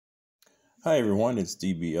Hi everyone, it's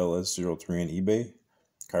DBLS03 on eBay,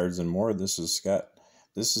 cards and more. This is Scott.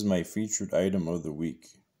 This is my featured item of the week.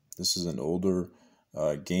 This is an older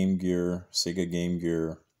Game Gear, Sega Game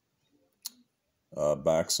Gear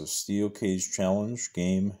box of Steel Cage Challenge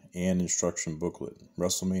game and instruction booklet.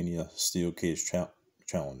 WrestleMania Steel Cage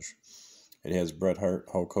Challenge. It has Bret Hart,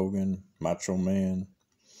 Hulk Hogan, Macho Man,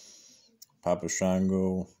 Papa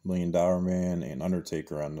Shango, $1 Million Man, and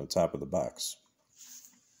Undertaker on the top of the box.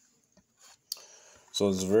 So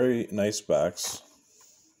it's a very nice box,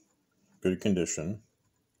 good condition.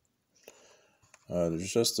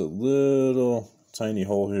 There's just a little tiny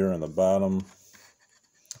hole here on the bottom.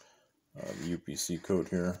 The UPC code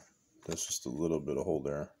here. There's just a little bit of hole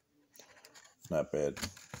there. Not bad.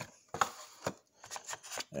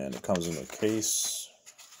 And it comes in a case.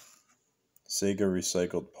 Sega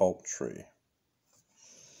recycled pulp tray.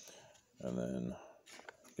 And then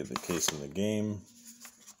get the case in the game.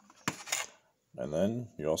 And then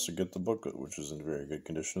you also get the booklet, which is in very good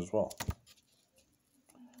condition as well.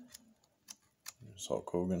 Here's Hulk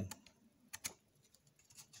Hogan.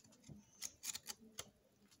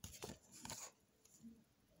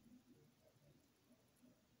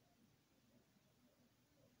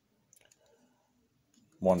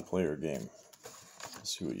 One-player game.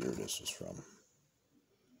 Let's see what year this is from.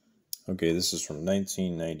 Okay, this is from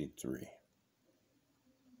 1993.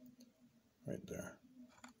 Right there.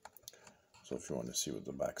 So if you want to see what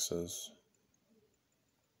the back says.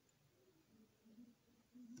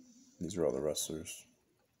 These are all the wrestlers.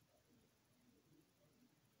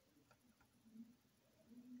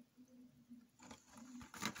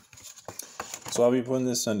 So I'll be putting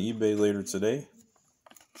this on eBay later today.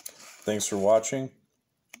 Thanks for watching.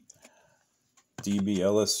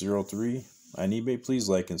 DBLS03 on eBay. Please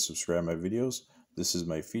like and subscribe my videos. This is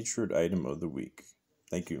my featured item of the week.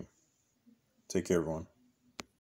 Thank you. Take care, everyone.